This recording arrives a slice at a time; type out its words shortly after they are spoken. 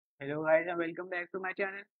Hello guys and welcome back to my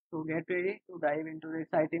channel. So get ready to dive into the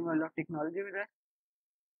exciting world of technology with us.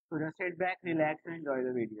 So just sit back, relax and enjoy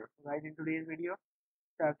the video. So guys, in today's video,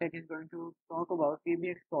 Tech is going to talk about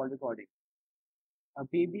PBX call recording. A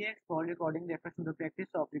PBX call recording refers to the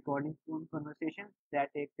practice of recording phone conversations that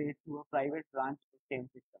take place through a private branch of same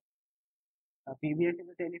system. A PBX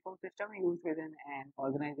is a telephone system used within an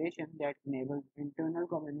organization that enables internal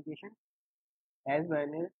communication as well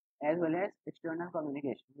as external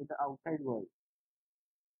communication with the outside world,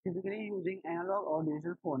 typically using analog or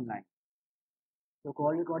digital phone lines. So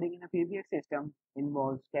call recording in a PBX system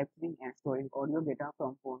involves capturing and storing audio data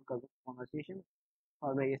from phone conversations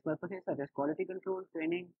for various purposes such as quality control,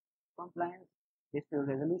 training, compliance, dispute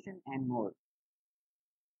resolution, and more.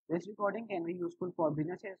 This recording can be useful for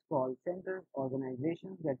businesses, call centers,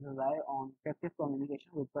 organizations that rely on effective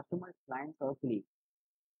communication with customers, clients, or colleagues.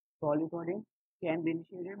 Call recording can be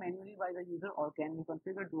initiated manually by the user or can be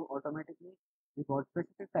configured to automatically record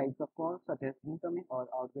specific types of calls such as incoming or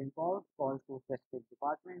outgoing calls, calls to specific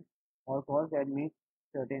departments, or calls that meet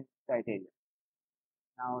certain criteria.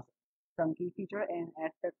 Now, some key feature and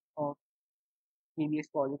aspects of PBS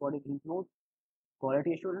call recording include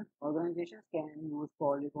quality assurance. Organizations can use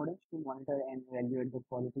call recordings to monitor and evaluate the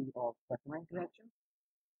quality of customer interaction.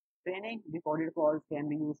 Training. Recorded calls can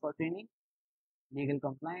be used for training. Legal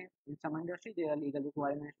compliance. In some industries, there are legal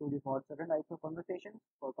requirements to record certain types of conversations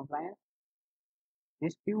for compliance.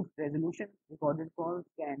 Dispute resolution. Recorded calls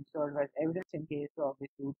can serve as evidence in case of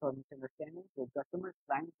disputes or misunderstandings with customers,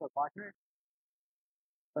 clients, or partners.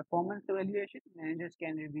 Performance evaluation. Managers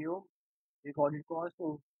can review recorded calls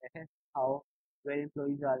to assess how well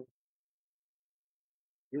employees are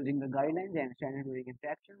using the guidelines and standard during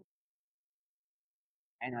interactions.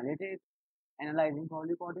 Analytics. Analyzing call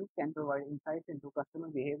recordings can provide insights into customer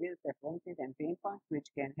behaviors, preferences, and pain points, which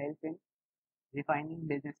can help in refining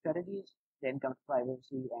business strategies. Then comes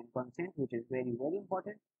privacy and consent, which is very, very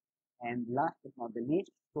important. And last but not the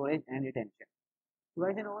least, storage and retention. So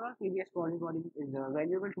as an overall, PBS call recording is a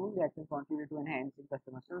valuable tool that can contribute to enhancing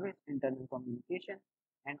customer service, internal communication,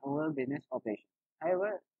 and overall business operations.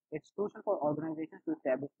 However, it's crucial for organizations to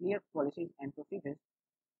establish clear policies and procedures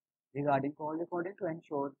regarding call recording to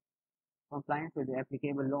ensure compliance with the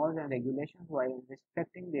applicable laws and regulations while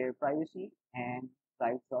respecting their privacy and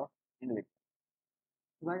rights of individuals.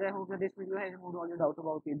 So guys, I hope that this video has removed all your doubt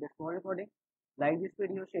about PBS call recording. Like this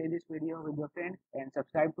video, share this video with your friends, and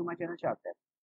subscribe to my channel chapter.